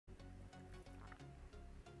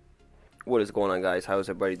What is going on, guys? How's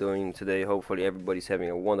everybody doing today? Hopefully everybody's having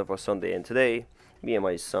a wonderful Sunday. And today me and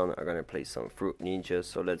my son are gonna play some Fruit Ninja.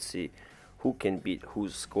 So let's see who can beat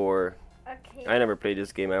whose score. Okay. I never played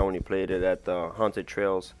this game. I only played it at the Haunted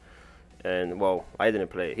Trails. And well, I didn't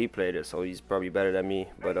play it. He played it, so he's probably better than me.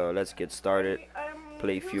 But let's get started.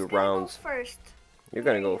 Play a few rounds. Go first? You're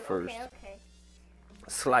gonna go first. Okay, okay.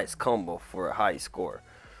 Slice combo for a high score.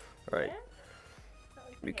 Right. Yeah?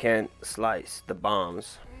 Okay. You can't slice the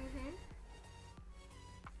bombs.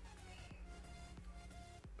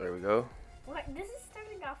 There we go. What? This is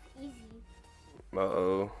starting off easy.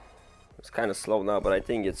 Uh-oh. It's kind of slow now, but I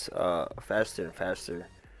think it's faster and faster.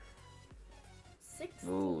 16.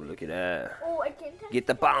 Ooh, look at that. Oh, I can't touch Get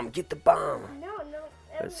the that. bomb, get the bomb. No.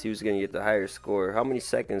 Let's see who's gonna get the higher score. How many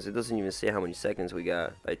seconds? It doesn't even say how many seconds we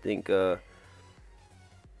got. I think,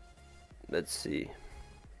 let's see.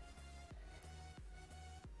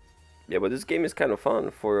 Yeah, but this game is kind of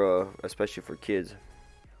fun for, especially for kids.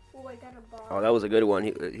 Oh, I got a bomb. Oh, that was a good one.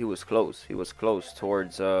 He was close. He was close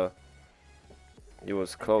towards, he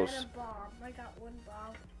was close. I got a bomb. I got one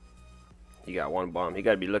bomb. You got one bomb. You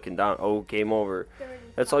gotta be looking down. Oh, game over. 35.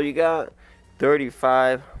 That's all you got?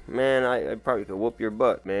 35. Man, I probably could whoop your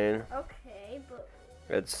butt, man. Okay, but...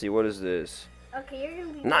 Let's see, what is this? Okay, you're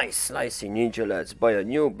gonna be... Nice, Slicey Ninja. Let's buy a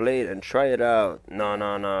new blade and try it out. No.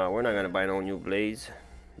 We're not gonna buy no new blades.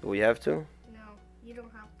 Do we have to? No, you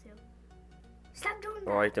don't have to. Stop doing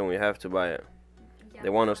that. Oh, I think we have to buy it. Yeah, They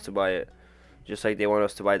want us to buy it. Just like they want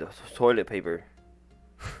us to buy the toilet paper.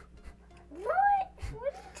 What?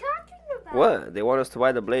 What are you talking about? What? They want us to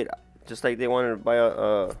buy the blade. Just like they wanted to buy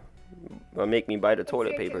make me buy the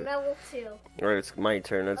toilet It's your paper. turn, level 2. Alright, it's my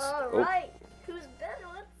turn. Let's. Oh, Alright. Who's better?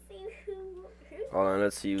 Let's see who's hold on.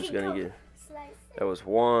 Let's see who's Okay, gonna go. get. Slice That was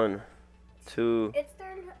 1, 2. It's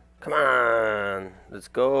turn. Come on, let's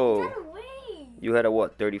go. Get away. You had a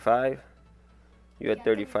what? 35? You had Yeah,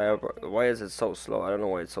 35. 35. Why is it so slow? I don't know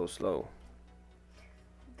why it's so slow.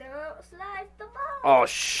 Don't slice the ball. Oh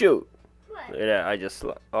shoot! What? Look at that. I just.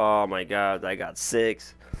 Oh my God! I got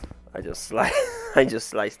 6. I just sliced. I just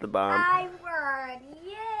sliced the bomb. I won.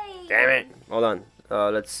 Yay. Damn it! Hold on.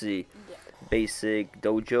 Let's see. Yeah. Basic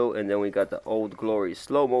dojo, and then we got the old glory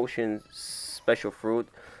slow motion special fruit,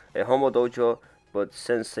 a homo dojo, but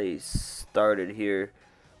sensei started here.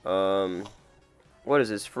 What is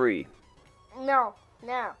this? Free No.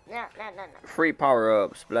 free power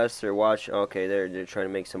ups, blaster watch. Okay, they're trying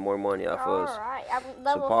to make some more money off us. Alright, I'm So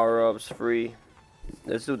level power ups free.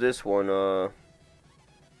 Let's do this one. How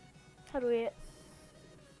do we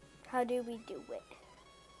do it?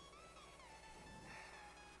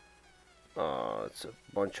 It's a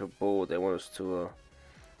bunch of bull. They want us to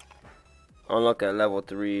unlock at level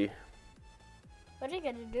 3. What are you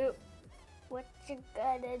gonna do? What you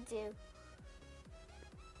gonna do?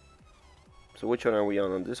 So which one are we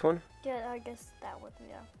on? On this one? Yeah, I guess that one,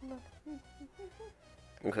 yeah.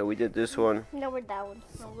 Okay, we did this one. No, we're that one.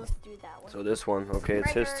 No, let's do that one. So this one. Okay,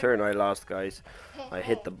 it's his turn. I lost, guys. I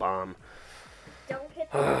hit the bomb. Don't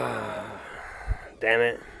hit the ball. Damn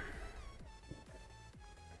it.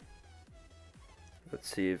 Let's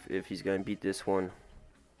see if he's gonna beat this one.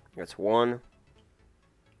 That's 1,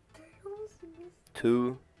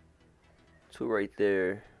 2 right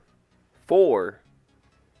there, 4.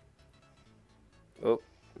 Oh,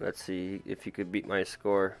 let's see if he could beat my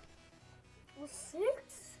score.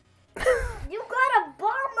 6? You got a bomb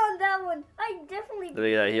on that one. I definitely. Look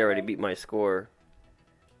at that, he already beat my score.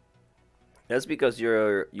 That's because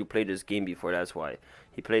you played this game before. That's why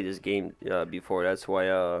he played this game before. That's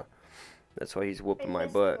why he's whooping my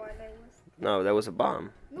butt. No, that was a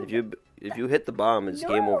bomb. No. If you hit the bomb, it's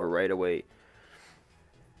game No. over right away.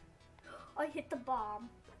 I hit the bomb.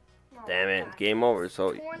 Oh Damn my it, God. game over.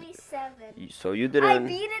 So 27. so you I didn't.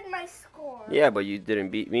 beat my score. Yeah, but you didn't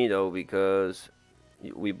beat me though because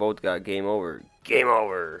we both got game over. Game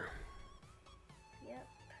over. Yep.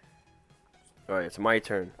 All right, it's my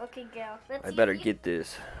turn. Okay, go. Let's I see better if you- get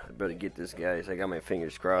this. I better get this, guys. I got my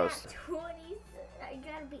fingers crossed. Yeah, 20. I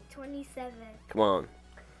gotta beat 27. Come on.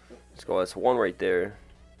 Let's go. That's 1 right there.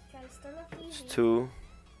 Gotta start off It's easy. 2,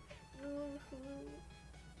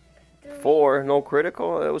 Three. 4. No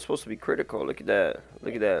critical. That was supposed to be critical. Look at that.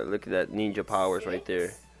 Look at that. Look at that ninja powers right there.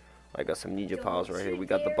 6. I got some ninja Don't powers right here. you We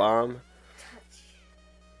got the dare bomb. Touch.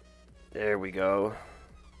 There we go.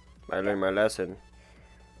 I learned my lesson.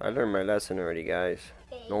 I learned my lesson already, guys.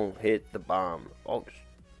 Eight. Don't hit the bomb. Oh,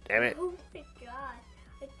 damn it. Oh my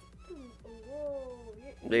God. Whoa.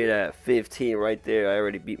 Look at that. 15 right there. I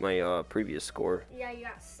already beat my previous score. Yeah, you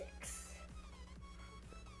got 6.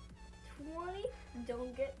 20.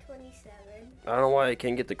 Don't get 27. I don't know why I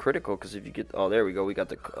can't get the critical, because if you get... Oh, there we go. We got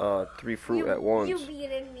the 3 fruit at once. You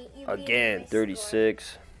beaten me. You Again, beaten my 36.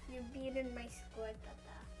 Score. You beaten my score,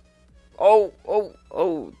 Tata.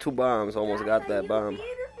 Oh, 2 bombs. Almost got that bomb. You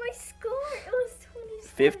beaten my score. It was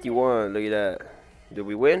 27. 51. Look at that. Did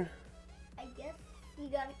we win? I guess you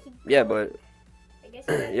gotta keep going. Yeah, but... I guess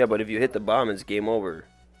you gotta yeah, but if you hit the bomb, it's game over.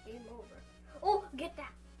 Game over. Oh, get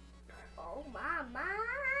that. Oh, my.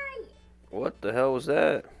 What the hell was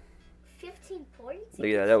that? 15 points? Look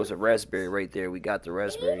at that. That was a raspberry right there. We got the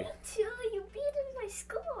raspberry. 82. You beaten my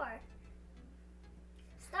score.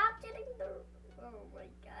 Stop getting the... Oh, my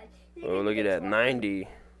God. Oh, look at that. 90.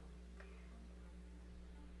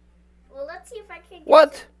 Well, let's see if I can get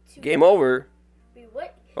What? to... Game over? Wait,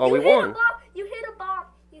 what? Oh, you we hit won. A bomb. You hit a bomb.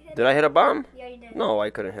 Did I hit a bomb? Yeah, you did. No,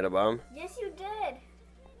 I couldn't hit a bomb. Yes, you did.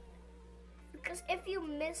 Because if you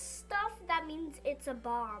miss stuff, that means it's a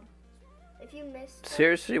bomb. If you miss stuff,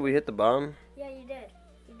 Seriously, we hit the bomb? yeah, you did.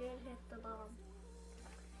 You did hit the bomb.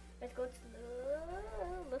 Let's go to the...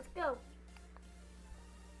 Let's go.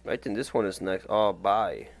 I think this one is next. Oh,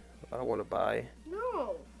 buy. I don't want to buy.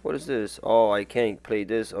 No. What is this? Oh, I can't play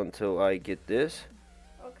this until I get this.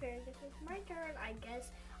 Okay, this is my turn, I guess.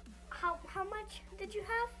 How much did you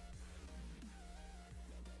have?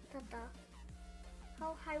 Tata.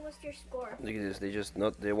 How high was your score? Look at this. They just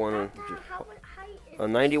not. They want Tata, to. how high is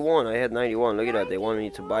 91. I had 91. Look at that. They wanted me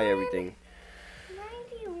to buy everything.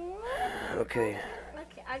 91? Okay.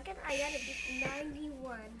 Okay, I gotta beat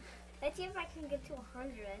 91. Let's see if I can get to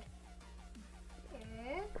 100.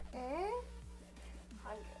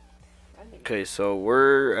 100. Okay, so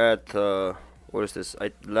we're at what is this?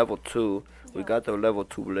 Level 2. We got the level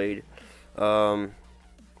 2 blade.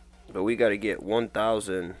 But we gotta get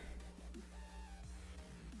 1,000.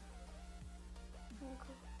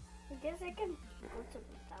 I guess I can go to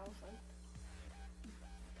 1,000.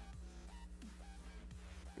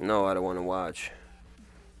 No, I don't want to watch.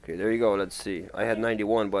 Okay, there you go. Let's see. I had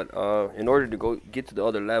 91, but in order to get to the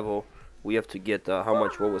other level, we have to get how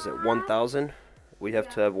much? What was it? 1,000. We have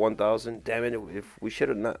to have 1,000. Damn it! If we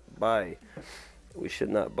should not buy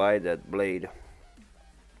that blade.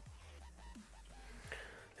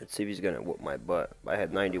 Let's see if he's gonna whoop my butt. I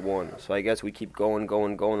had 91, so I guess we keep going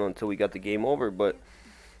until we got the game over. But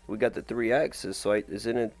we got the 3 axes, so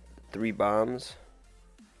isn't it 3 bombs?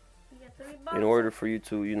 You got 3 bombs. In order for you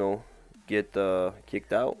to, get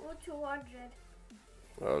kicked out. Or 200.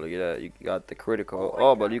 Oh, look at that. You got the critical.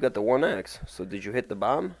 Oh, but you got the 1 axe. So did you hit the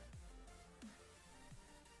bomb?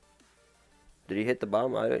 Did he hit the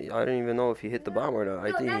bomb? I don't even know if he hit the bomb or not.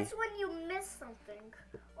 I think that's when you miss something.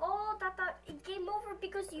 Oh, it game over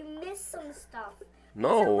because you missed some stuff.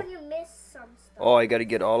 No. So when you miss some stuff. Oh, I gotta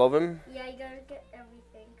get all of them? Yeah, you gotta get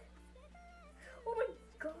everything. Oh my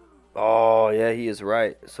god. Oh, yeah, he is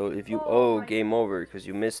right. So if you... Oh my game over because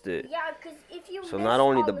you missed it. Yeah, because if you So miss not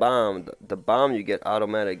only all the of bomb, the bomb you get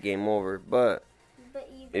automatic game over, but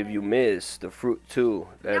if you miss the fruit too,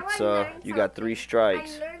 that's you got 3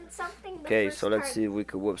 strikes. I learned something the Okay, first so let's time. see if we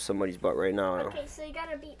could whoop somebody's butt right now. Okay, so you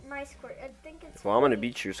gotta beat my score. I think it's Well, I'm gonna 40.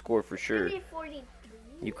 beat your score for sure. Maybe 43.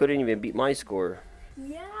 You couldn't even beat my score.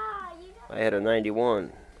 Yeah, you got I had a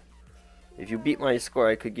 91. If you beat my score,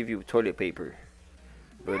 I could give you toilet paper.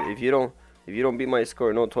 But if you don't beat my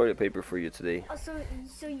score, no toilet paper for you today. Oh,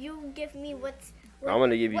 so you give me what I'm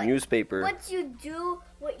gonna give you newspaper. What you do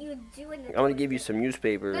in the I'm gonna give you some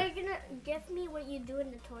newspaper. No, you're gonna give me what you do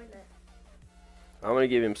in the toilet. I'm gonna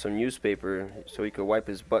give him some newspaper so he could wipe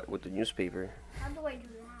his butt with the newspaper. How do I do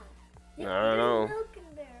that? I don't know. There's milk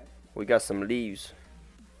in there. We got some leaves.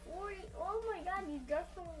 40. Oh my god, you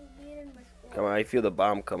definitely beat in my score. Come on, I feel the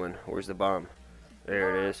bomb coming. Where's the bomb?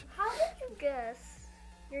 There it is. How did you guess?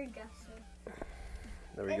 You're guessing.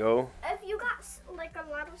 There we go. If you got like a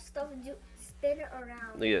lot of stuff, spin it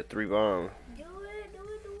around. Look at that, 3 bomb. Do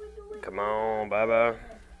it. Come on, bye.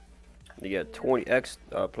 You got 20x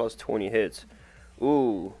plus 20 hits.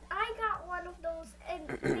 Ooh, I got one of those and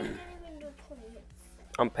they didn't even do 20 hits.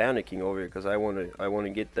 I'm panicking over here because I wanna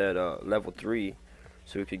get that level 3,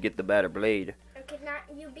 so we could get the better blade. Okay, now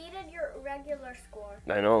you beat your regular score.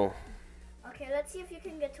 I know. Okay, let's see if you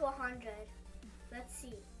can get to 100. Let's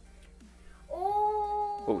see.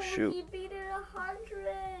 Oh, shoot. He beat it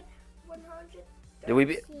 100. 100. Did we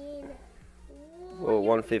beat? Oh,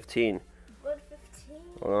 115. 115.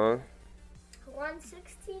 Hold on.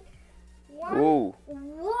 116. Ooh.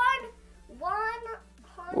 100.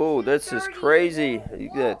 Whoa, that's just crazy. You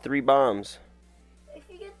got 3 bombs. If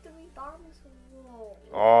you get 3 bombs, whoa.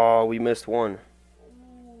 Oh, we missed one.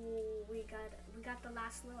 Ooh, we got the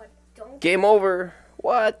last one. Don't. Game over.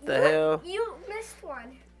 What the hell? You missed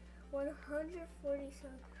one.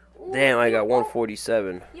 147. Ooh, Damn, I got you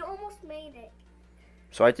 147. You almost made it.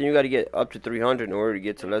 So I think you got to get up to 300 in order to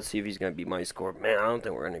get to. Let's see if he's gonna beat my score. Man, I don't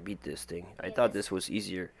think we're gonna beat this thing. I thought this was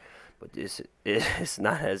easier, but this is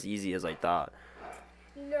not as easy as I thought.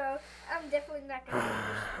 No, I'm definitely not gonna beat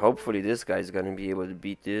this. Hopefully this guy's gonna be able to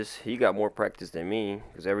beat this. He got more practice than me,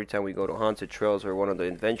 because every time we go to Haunted Trails or one of the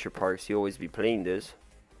adventure parks, he always be playing this.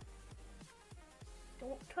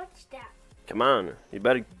 Don't touch that. Come on, you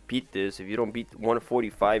better beat this. If you don't beat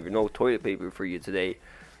 145, no toilet paper for you today.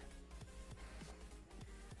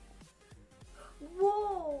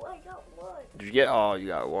 Whoa, I got one. Did you get? Oh, you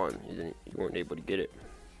got one. You weren't able to get it.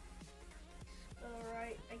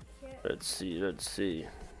 Alright, I can't. Let's see. Let's see.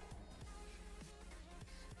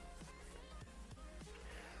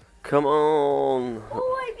 Come on.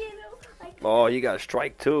 Oh, I did it. Oh, you got a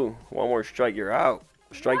strike two. One more strike, you're out.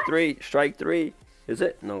 Strike three. Strike three. Is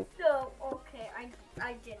it? No. No, okay,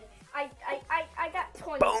 I did it. I got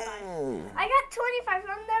 25. Boom. I got 25.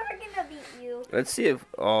 I'm never gonna beat you. Let's see if.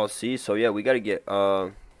 Oh, see. So yeah, we gotta get.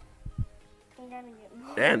 I'm gonna get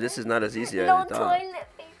more. Damn, this is not as easy as No I thought. toilet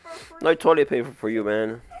paper for No toilet paper for you,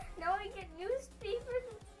 man. Now we get newspaper.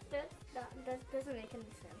 That doesn't make any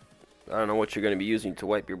sense. I don't know what you're gonna be using to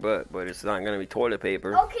wipe your butt, but it's not gonna be toilet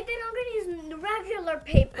paper. Okay, then I'm gonna use regular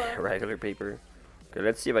paper. Regular paper. Okay,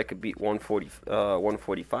 let's see if I could beat 145,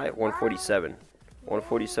 147.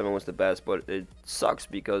 147 was the best, but it sucks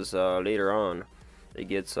because later on, it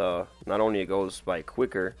gets not only it goes by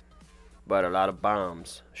quicker, but a lot of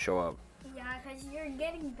bombs show up. Yeah, because you're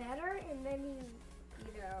getting better, and then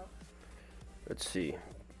you know. Let's see.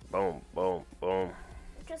 Boom, boom, boom.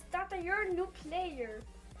 Because Tata, you're a new player.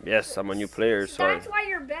 Yes, I'm a new player, so That's why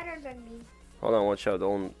you're better than me. hold on, watch out,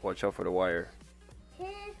 don't watch out for the wire.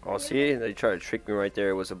 Oh, see, they tried to trick me right there.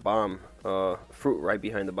 It was a bomb, fruit right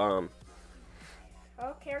behind the bomb.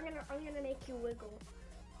 Okay, I'm gonna make you wiggle.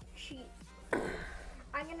 Cheat.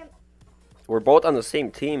 I'm gonna. We're both on the same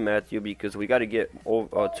team, Matthew, because we got to get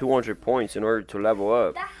 200 points in order to level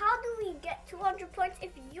up. How do we get 200 points if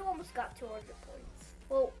you almost got 200 points?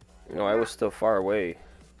 Well. No, I was still far away.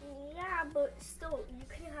 Yeah, but still, you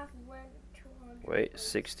can have one 200. Wait,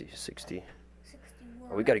 60. 61.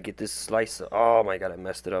 Oh, we got to get this slice. Oh my god, I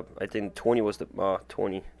messed it up. I think 20 was the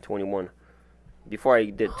 21. Before I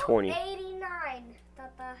did 20. 89.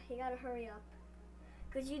 Tata, you gotta hurry up.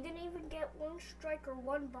 Because you didn't even get one strike or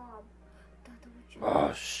one bomb. Tata, what you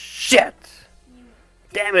Oh shit!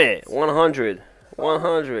 Damn it! 100.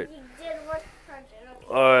 100. You did 100.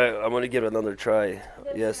 Okay. Alright, I'm gonna give it another try.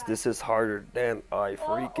 Good Yes, try. this is harder than I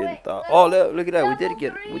freaking wait, thought. level- Oh, look at that. We Level did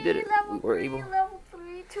get. We did it. Level We were 3, able. Level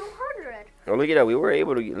 3, 200. Oh, look at that. We were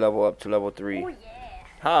able to level up to level 3. Oh yeah.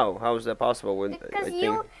 How? How is that possible? When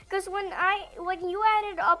Because when you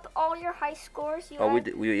added up all your high scores, Oh,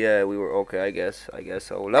 we were okay. I guess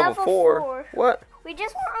so. Level 4. What? We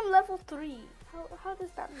just were on level 3. How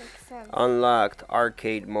does that make sense? Unlocked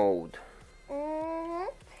arcade mode.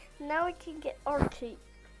 Now we can get arcade.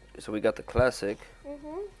 So we got the classic.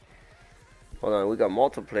 Hold on, we got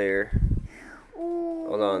multiplayer. Ooh.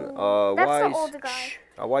 Hold on. That's Wise. the old guy.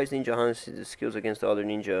 A wise ninja hunts the skills against the other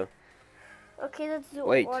ninja. Okay, let's do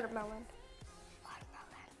Wait. watermelon.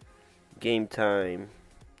 Game time.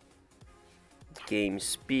 Game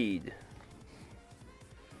speed.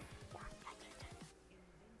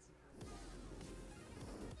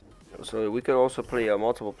 So we could also play a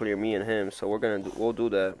multiple player, me and him. So we'll do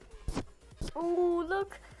that. Ooh,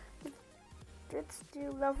 look. Let's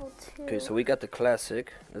do level 2. Okay, so we got the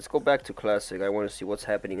classic. Let's go back to classic. I want to see what's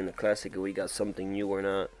happening in the classic. If we got something new or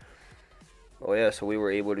not. Oh yeah, so we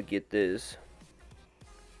were able to get this.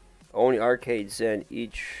 Only arcades and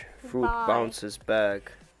each fruit Bye. bounces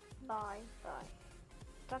back. Bye.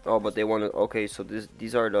 Oh, but they want to. Okay, so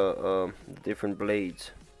these are the different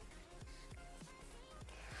blades.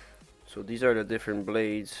 So these are the different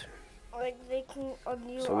blades. Like they can.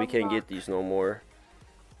 So we can't get these no more.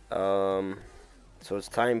 So it's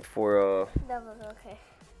time for Level, okay.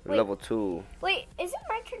 level 2. Wait, is it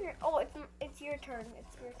my turn? Oh, it's your turn.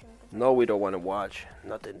 It's your turn. No, we don't want to watch.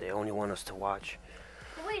 Nothing. They only want us to watch.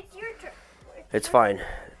 Wait, it's your turn. It's fine.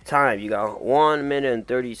 Time. You got 1 minute and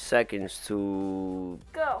 30 seconds to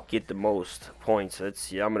Go. get the most points. Let's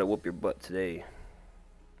see. I'm gonna whoop your butt today.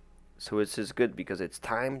 So it's just good because it's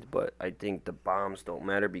timed, but I think the bombs don't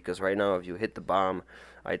matter because right now if you hit the bomb,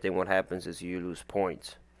 I think what happens is you lose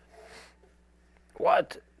points.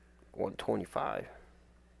 What? 125.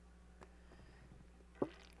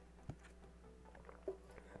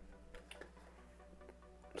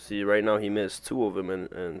 See, right now he missed 2 of them,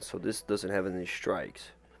 and so this doesn't have any strikes.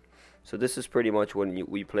 So this is pretty much when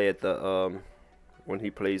we play at the when he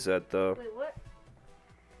plays at the. Wait, what?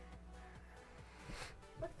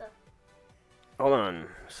 Hold on.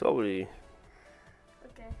 Slowly.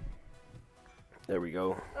 Okay. There we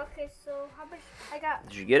go. Okay, so how much I got?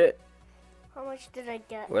 Did you get it? How much did I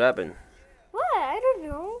get? What happened? What? I don't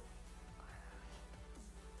know.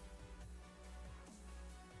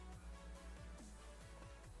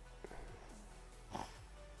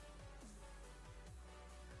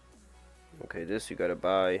 Okay, this you gotta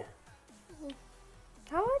buy.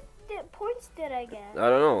 How much points did I get? I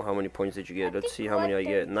don't know. How many points did you get? I Let's think see how many I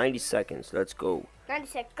get. 130. 90 seconds. Let's go. 90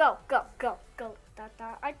 seconds. Go, go, go, go. Da,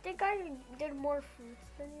 da. I think I did more fruits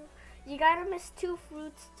than you. You gotta miss 2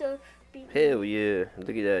 fruits to beat me. Hell yeah. Look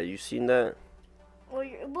at that. You seen that?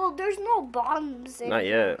 Well, there's no bombs in Not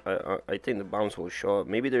here. yet. I think the bombs will show up.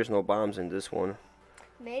 Maybe there's no bombs in this one.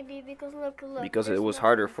 Maybe because look. Because it there's was no-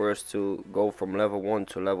 harder for us to go from level 1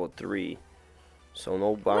 to level 3. So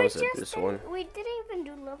no bombs at this one. We didn't even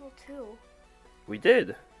do level 2. We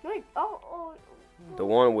did. Wait, The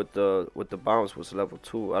one with the bombs was level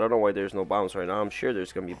 2. I don't know why there's no bombs right now. I'm sure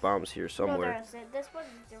there's gonna be bombs here No, somewhere. there isn't. This one's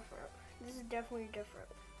different. This is definitely different.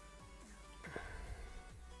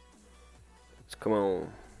 Come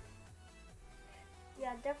on.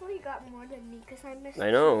 Yeah, definitely got more than me because I missed I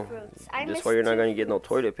know. 2 fruits. That's why you're not gonna get no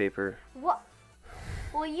toilet paper. What?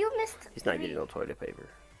 Well, you missed. He's not 3. getting no toilet paper.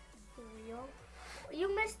 For real?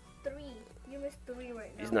 You missed 3. You missed 3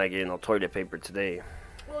 right now. He's not getting no toilet paper today.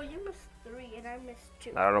 Well, you missed 3 and I missed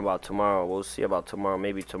 2. I don't know about tomorrow. We'll see about tomorrow.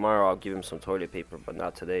 Maybe tomorrow I'll give him some toilet paper, but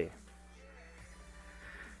not today.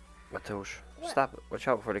 Mateusz, What? stop it. Watch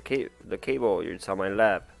out for the cable. It's on my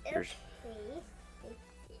lap. You're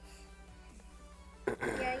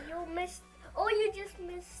Yeah, you missed. Oh, you just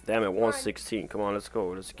missed. damn it, 1. 116. Come on, let's go.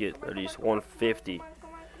 Let's get at least 150. Come on.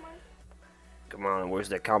 Come on, where's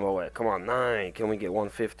that combo at? Come on, 9. Can we get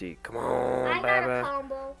 150? Come on, I got a baby.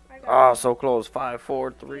 combo. Oh, so close. 5,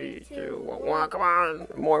 4, 3, 2, 1. Come on.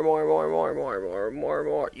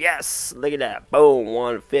 More. Yes. Look at that. Boom.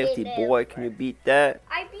 150. Boy, can you beat that?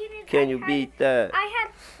 I beat it. Can you beat that? I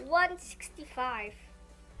had 165.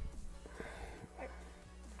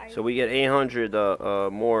 So we get 800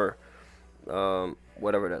 more,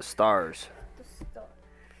 whatever that, stars.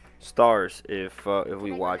 Stars if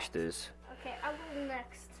we watch this. Okay, I'll go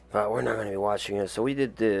next. We're not going to be watching it. So we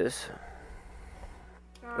did this.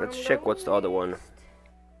 Let's I'm check going what's the other one. next.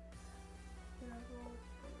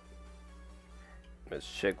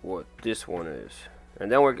 Let's check what this one is.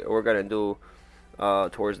 And then we're going to do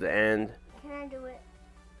towards the end. Can I do it?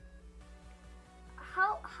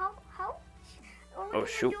 How? Only Oh, can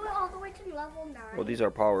shoot. Do it all the way to level 9. Well, these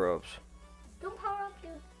are power-ups. Don't power up,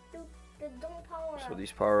 dude. Don't power So up.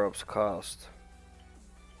 these power-ups cost.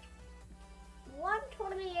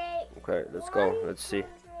 128. Okay, let's go. Let's see.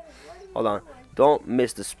 Hold on. Don't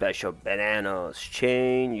miss the special bananas.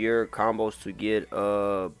 Chain your combos to get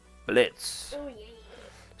a blitz. Oh, yeah.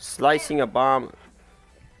 Slicing a bomb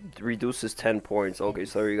reduces 10 points. Okay,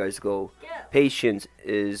 so there you guys go. Go. Patience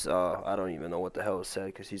is, I don't even know what the hell it said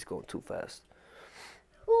because he's going too fast.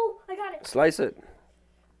 Oh, I got it. Slice it.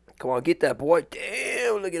 Come on, get that boy.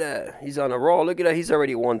 Damn, look at that. He's on a roll. Look at that. He's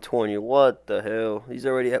already at 120. What the hell? He's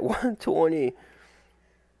already at 120.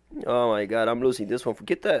 Oh my god, I'm losing this one.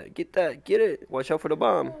 Get that. Get it. Watch out for the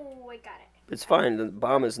bomb. Oh, I got it. It's fine. The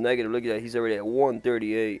bomb is negative. Look at that. He's already at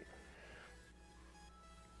 138.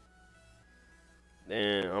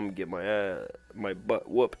 Damn, I'm gonna get my butt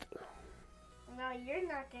whooped. No, you're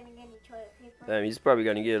not getting any toilet paper. Damn, he's probably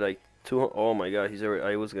gonna get like 200. Oh my god, he's already.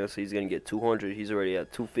 I was gonna say he's gonna get 200. He's already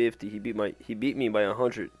at 250. He beat me by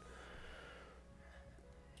 100.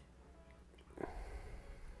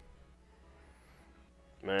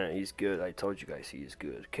 Man, he's good. I told you guys he is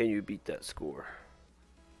good. Can you beat that score?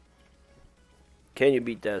 Can you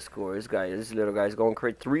beat that score? This little guy's going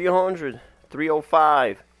crazy. 300,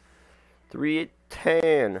 305,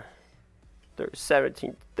 310,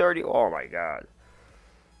 17, 30. Oh my god.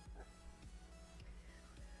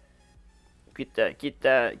 Get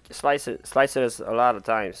that. Slice it a lot of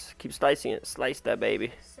times. Keep slicing it. Slice that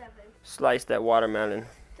baby. 7. Slice that watermelon.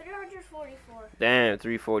 344. Damn,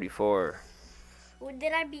 344. Well,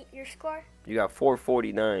 did I beat your score? You got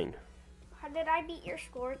 449. How did I beat your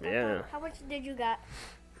score? Yeah. How much did you got?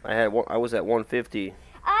 I was at 150.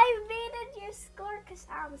 I beat your score because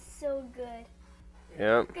I'm so good.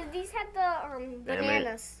 Yeah. Because these had the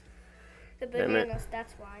bananas. The Damn it. bananas,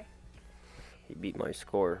 that's why. He beat my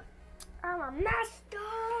score. I'm a master.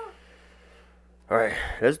 Alright,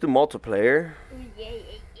 let's do multiplayer. Ooh, yeah.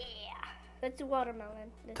 Let's do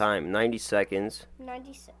watermelon. Time, 90 seconds.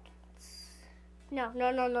 90 seconds. No.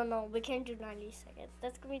 We can't do 90 seconds.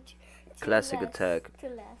 That's going to be too Classic less. attack. Too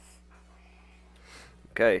less.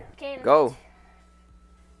 Okay, Okay, go.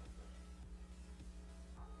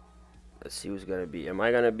 Let's see who's gonna beat. Am I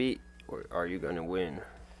gonna beat, or are you gonna win?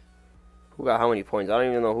 Who got how many points? I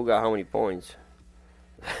don't even know who got how many points.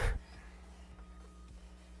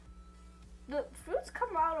 The fruits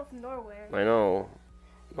come out of Norway. I know.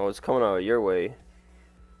 No, it's coming out of your way.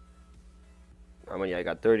 How many? I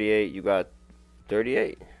got 38. You got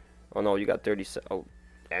 38. Oh no, you got 37. Oh,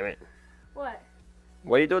 damn it. What?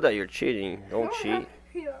 Why you do that? You're cheating. Don't cheat.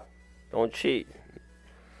 Yeah. Don't cheat.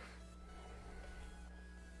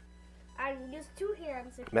 I use 2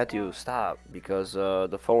 hands. If Matthew, you want. stop, because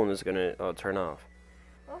the phone is gonna turn off.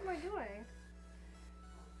 What am I doing?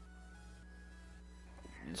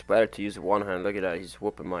 It's better to use one hand. Look at that. He's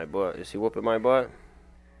whooping my butt. Is he whooping my butt?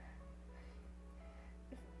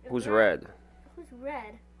 Who's red? Who's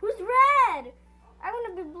red? Who's red? I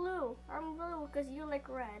want to be blue. I'm blue because you like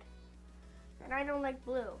red. And I don't like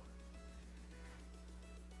blue.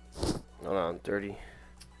 Hold on, 30.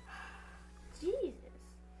 Jesus.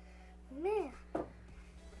 Man.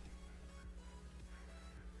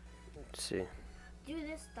 Let's see. Do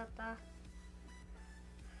this, Tata.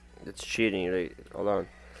 It's cheating. Like, hold on.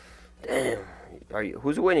 Damn.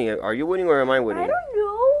 Who's winning? Are you winning or am I winning? I don't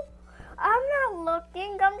know. I'm not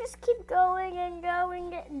looking. I'm just keep going and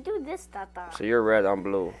going. Do this, Tata. So you're red, I'm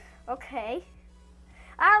blue. Okay.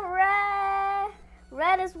 I'm red.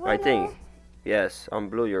 Red is winning. I think. Yes, I'm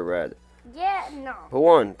blue, you're red. Yeah, no. Who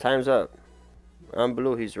won? Time's up. I'm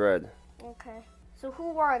blue, he's red. Okay. So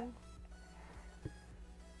who won?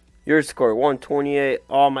 Your score, 128.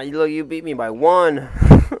 Oh my, look, you beat me by 1.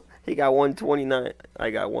 He got 129.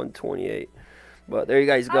 I got 128. But there you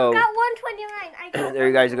guys go. I got 129. I got There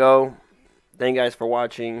you guys go. Thank you guys for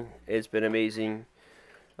watching. It's been amazing.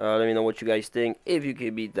 Let me know what you guys think. If you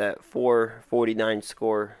can beat that 449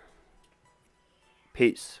 score.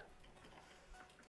 Peace.